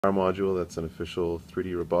power module. That's an official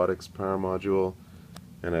 3D robotics power module,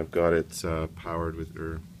 and I've got it powered with,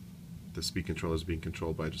 or the speed controller is being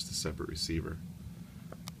controlled by just a separate receiver.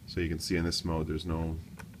 So you can see in this mode there's no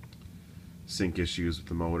sync issues with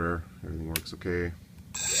the motor. Everything works okay.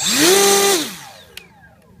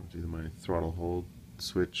 I'll do my throttle hold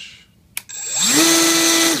switch.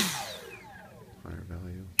 Higher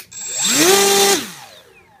value.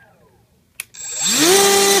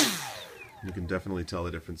 You can definitely tell the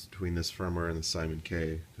difference between this firmware and the Simon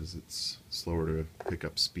K because it's slower to pick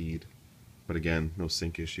up speed. But again, no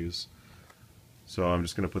sync issues. So I'm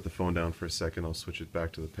just going to put the phone down for a second. I'll switch it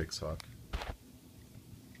back to the Pixhawk.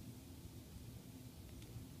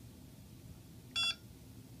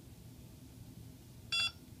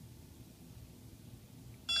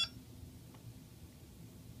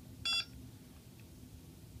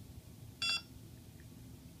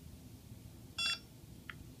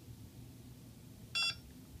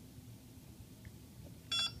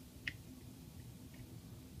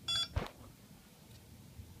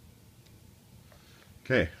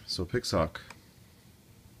 Okay, so Pixhawk.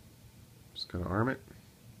 Just gonna arm it.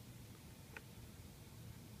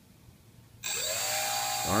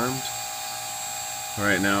 Armed.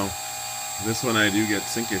 Alright, now this one I do get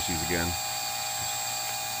sync issues again.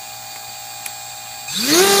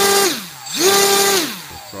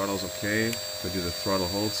 The throttle's okay. If I do the throttle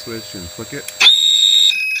hold switch and flick it.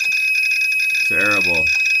 Terrible.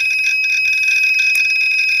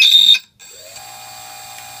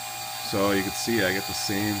 So you can see I get the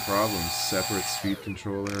same problems. Separate speed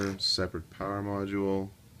controller, separate power module.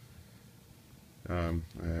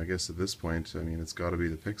 I guess at this point, I mean, it's got to be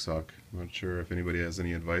the Pixhawk. I'm not sure if anybody has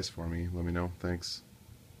any advice for me. Let me know. Thanks.